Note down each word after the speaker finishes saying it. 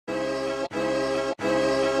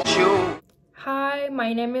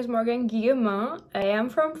my name is Morgane Guillemin. I am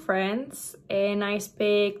from France and I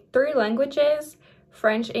speak 3 languages: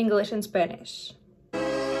 French, English, and Spanish.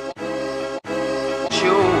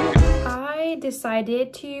 I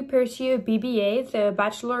decided to pursue a BBA, the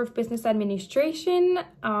Bachelor of Business Administration,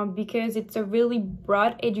 because it's a really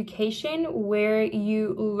broad education where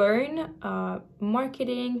you learn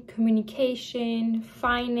marketing, communication,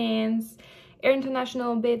 finance,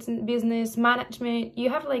 international business management. You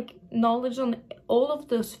have like knowledge on all of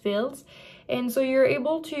those fields, and so you're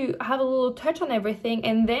able to have a little touch on everything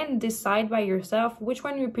and then decide by yourself which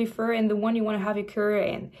one you prefer and the one you want to have a career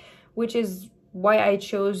in, which is why I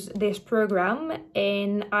chose this program.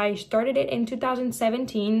 And I started it in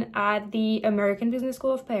 2017 at the American Business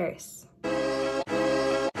School of Paris.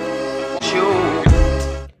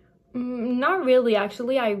 Not really,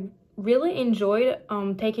 actually. I really enjoyed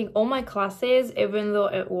taking all my classes, even though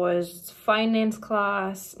it was finance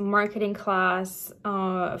class, marketing class,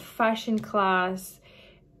 fashion class,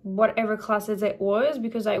 whatever classes it was,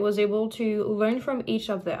 because I was able to learn from each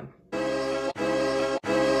of them.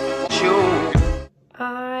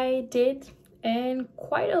 I did, and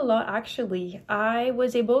quite a lot actually. I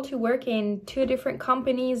was able to work in 2 different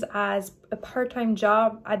companies as a part-time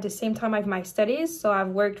job at the same time of my studies. So I've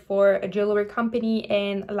worked for a jewelry company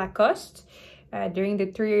in Lacoste. During the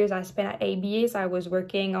 3 years I spent at ABA, so I was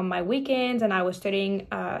working on my weekends and I was studying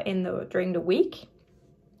during the week.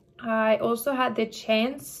 I also had the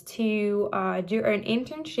chance to do an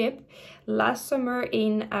internship last summer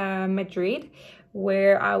in Madrid,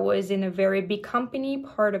 where I was in a very big company,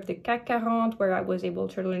 part of the CAC 40, where I was able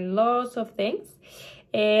to learn lots of things.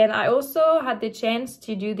 And I also had the chance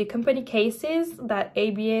to do the company cases that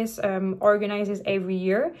ABS organizes every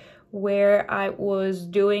year, where I was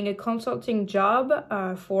doing a consulting job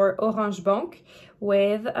for Orange Bank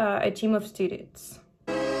with a team of students.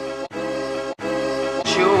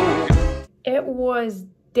 It was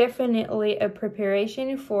definitely a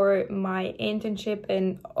preparation for my internship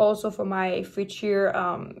and also for my future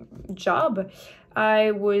job.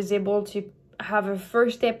 I was able to have a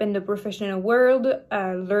first step in the professional world,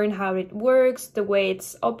 learn how it works, the way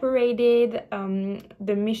it's operated,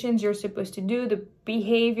 the missions you're supposed to do, the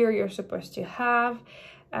behavior you're supposed to have,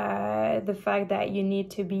 the fact that you need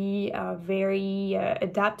to be very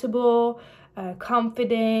adaptable,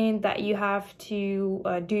 confident, that you have to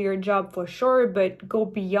do your job for sure, but go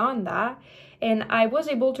beyond that. And I was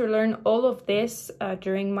able to learn all of this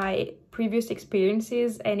during my previous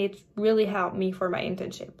experiences, and it really helped me for my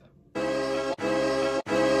internship.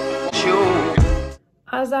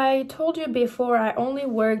 As I told you before, I only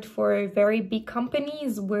worked for very big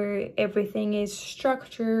companies where everything is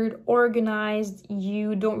structured, organized.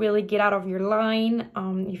 You don't really get out of your line.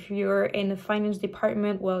 If you're in the finance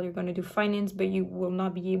department, well, you're going to do finance, but you will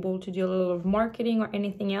not be able to do a little of marketing or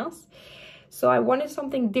anything else. So I wanted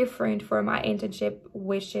something different for my internship,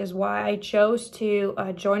 which is why I chose to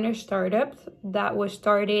join a startup that was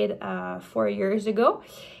started 4 years ago.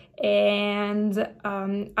 And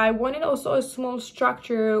I wanted also a small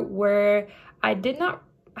structure where I did not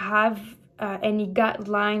have any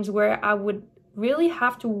guidelines, where I would really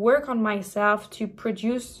have to work on myself to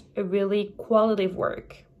produce a really qualitative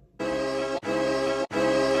work.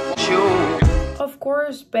 Of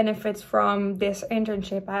course, benefits from this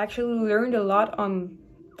internship. I actually learned a lot on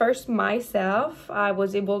first myself. I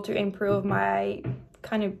was able to improve my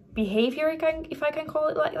kind of behavior, if I can call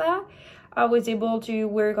it like that. I was able to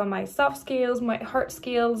work on my soft skills, my hard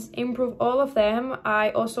skills, improve all of them.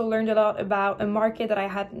 I also learned a lot about a market that I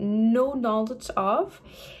had no knowledge of.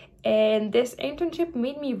 And this internship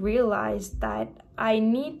made me realize that I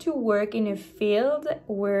need to work in a field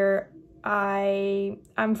where I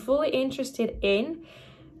am fully interested in,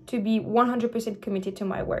 to be 100% committed to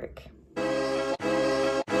my work.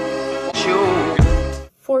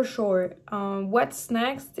 For sure. What's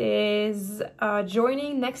next is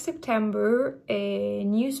joining next September a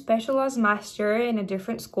new specialized master in a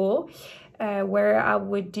different school, where I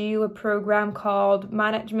would do a program called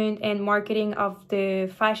Management and Marketing of the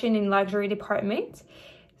Fashion and Luxury Department.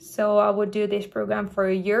 So I would do this program for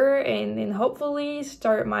a year and then hopefully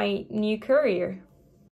start my new career.